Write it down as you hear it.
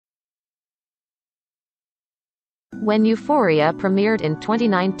When Euphoria premiered in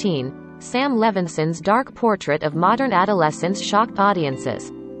 2019, Sam Levinson's dark portrait of modern adolescence shocked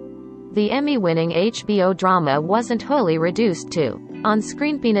audiences. The Emmy-winning HBO drama wasn't wholly reduced to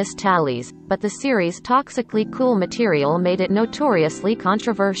on-screen penis tallies, but the series' toxically cool material made it notoriously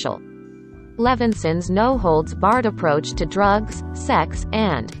controversial. Levinson's no-holds-barred approach to drugs, sex,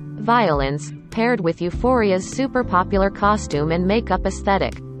 and violence, paired with Euphoria's super-popular costume and makeup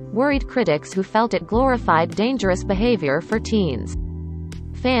aesthetic, worried critics who felt it glorified dangerous behavior for teens.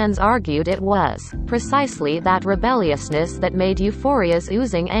 Fans argued it was precisely that rebelliousness that made Euphoria's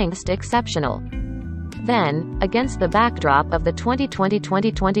oozing angst exceptional. Then, against the backdrop of the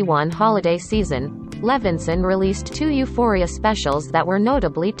 2020-2021 holiday season, Levinson released 2 Euphoria specials that were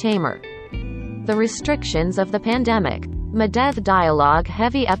notably tamer. The restrictions of the pandemic. Made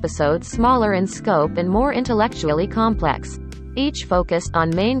dialogue-heavy episodes, smaller in scope and more intellectually complex. Each focused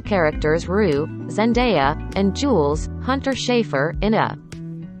on main characters Rue, Zendaya, and Jules, Hunter Schafer, in a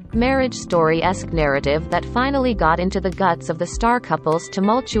marriage story-esque narrative that finally got into the guts of the star couple's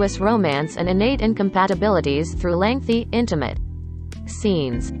tumultuous romance and innate incompatibilities through lengthy, intimate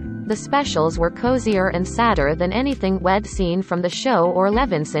scenes. The specials were cozier and sadder than anything we'd seen from the show or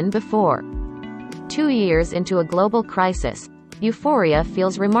Levinson before. 2 years into a global crisis, Euphoria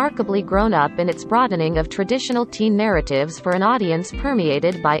feels remarkably grown up in its broadening of traditional teen narratives for an audience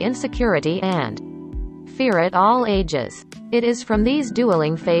permeated by insecurity and fear at all ages. It is from these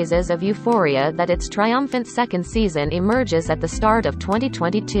dueling phases of Euphoria that its triumphant second season emerges at the start of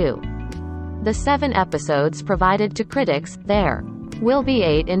 2022. The 7 episodes provided to critics, there will be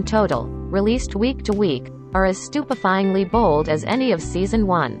 8 in total, released week to week, are as stupefyingly bold as any of Season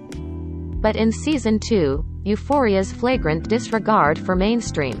 1. But in Season 2, Euphoria's flagrant disregard for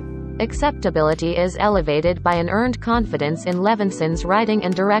mainstream acceptability is elevated by an earned confidence in Levinson's writing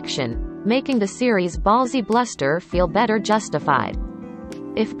and direction, making the series' ballsy bluster feel better justified.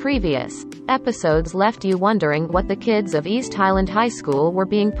 If previous episodes left you wondering what the kids of East Highland High School were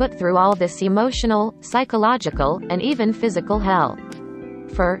being put through all this emotional, psychological, and even physical hell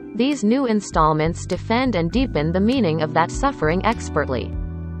for, these new installments defend and deepen the meaning of that suffering expertly.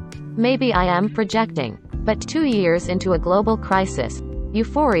 Maybe I am projecting, but 2 years into a global crisis,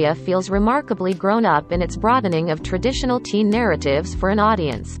 Euphoria feels remarkably grown up in its broadening of traditional teen narratives for an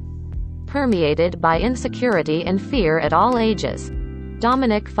audience permeated by insecurity and fear at all ages.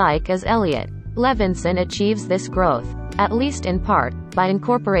 Dominic Fike as Elliot. Levinson achieves this growth, at least in part, by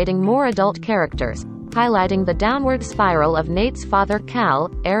incorporating more adult characters, highlighting the downward spiral of Nate's father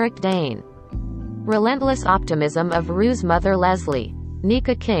Cal, Eric Dane. Relentless optimism of Rue's mother Leslie,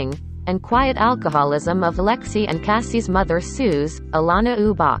 Nika King, and quiet alcoholism of Lexi and Cassie's mother Suze, Alana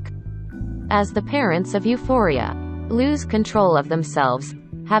Ubach. As the parents of Euphoria lose control of themselves,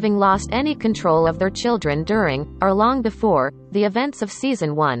 having lost any control of their children during, or long before, the events of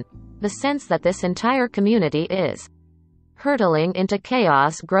Season 1, the sense that this entire community is hurtling into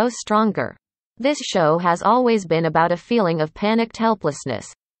chaos grows stronger. This show has always been about a feeling of panicked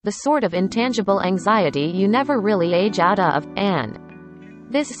helplessness, the sort of intangible anxiety you never really age out of, and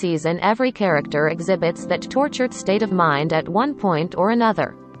this season every character exhibits that tortured state of mind at one point or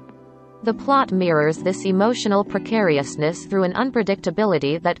another. The plot mirrors this emotional precariousness through an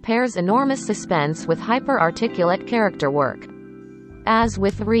unpredictability that pairs enormous suspense with hyper-articulate character work. As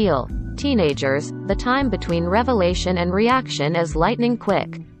with real teenagers, the time between revelation and reaction is lightning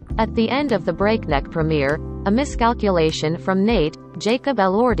quick. At the end of the breakneck premiere, a miscalculation from Nate, Jacob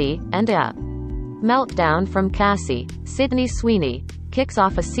Elordi, and a meltdown from Cassie, Sydney Sweeney, kicks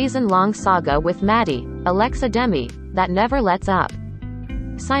off a season-long saga with Maddie, Alexa Demi, that never lets up.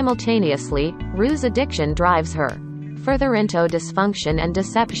 Simultaneously, Rue's addiction drives her further into dysfunction and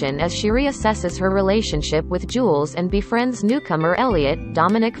deception as she reassesses her relationship with Jules and befriends newcomer Elliot,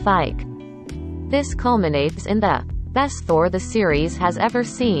 Dominic Fike. This culminates in the best Thor the series has ever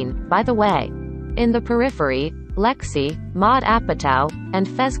seen, by the way. In the periphery, Lexi, Maud Apatow, and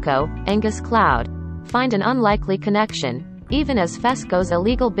Fezco, Angus Cloud, find an unlikely connection, even as Fesco's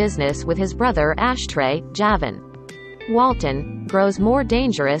illegal business with his brother Ashtray, Javin Walton, grows more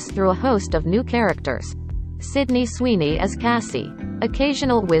dangerous through a host of new characters. Sydney Sweeney as Cassie.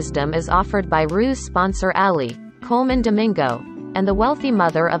 Occasional wisdom is offered by Rue's sponsor Ali, Coleman Domingo, and the wealthy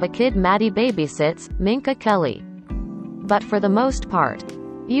mother of a kid Maddie babysits, Minka Kelly. But for the most part,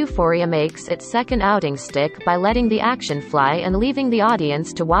 Euphoria makes its second outing stick by letting the action fly and leaving the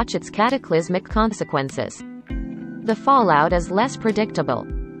audience to watch its cataclysmic consequences. The fallout is less predictable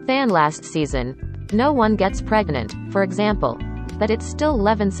than last season. No one gets pregnant, for example, but it's still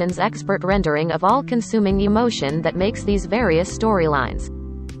Levinson's expert rendering of all-consuming emotion that makes these various storylines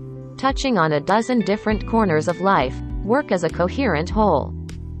touching on a dozen different corners of life, work as a coherent whole.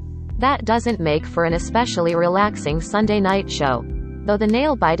 That doesn't make for an especially relaxing Sunday night show, though the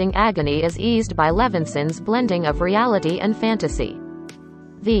nail-biting agony is eased by Levinson's blending of reality and fantasy.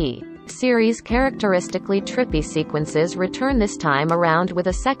 The series' characteristically trippy sequences return this time around with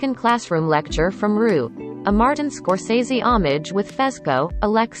a second classroom lecture from Rue, a Martin Scorsese homage with Fezco,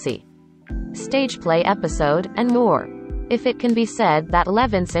 Alexei, stage play episode, and more. If it can be said that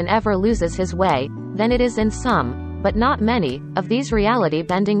Levinson ever loses his way, then it is in some, but not many, of these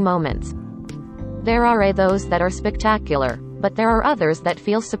reality-bending moments. There are those that are spectacular, but there are others that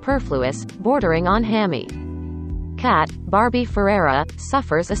feel superfluous, bordering on hammy. Kat, Barbie Ferreira,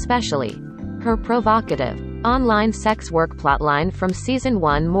 suffers especially. Her provocative, online sex work plotline from season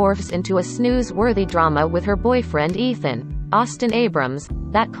 1 morphs into a snooze-worthy drama with her boyfriend Ethan, Austin Abrams,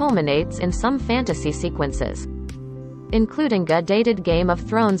 that culminates in some fantasy sequences, including a dated Game of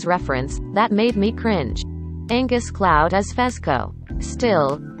Thrones reference that made me cringe. Angus Cloud as Fezco.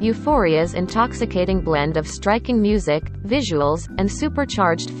 Still, Euphoria's intoxicating blend of striking music, visuals, and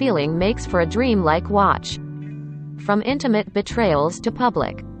supercharged feeling makes for a dreamlike watch. From intimate betrayals to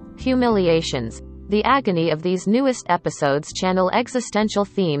public humiliations, the agony of these newest episodes channel existential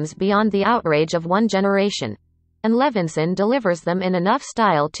themes beyond the outrage of one generation, and Levinson delivers them in enough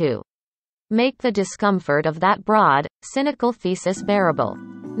style to make the discomfort of that broad, cynical thesis bearable.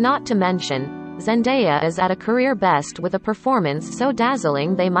 Not to mention, Zendaya is at a career best with a performance so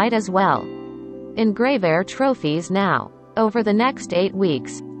dazzling they might as well engrave Air trophies now. Over the next 8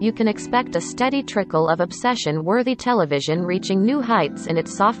 weeks, you can expect a steady trickle of obsession-worthy television reaching new heights in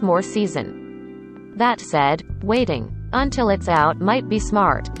its sophomore season. That said, waiting until it's out might be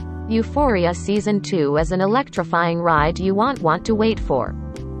smart. Euphoria Season 2 is an electrifying ride you won't want to wait for.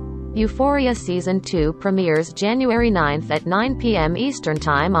 Euphoria Season 2 premieres January 9 at 9 p.m. Eastern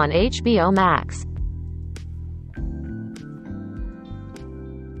Time on HBO Max.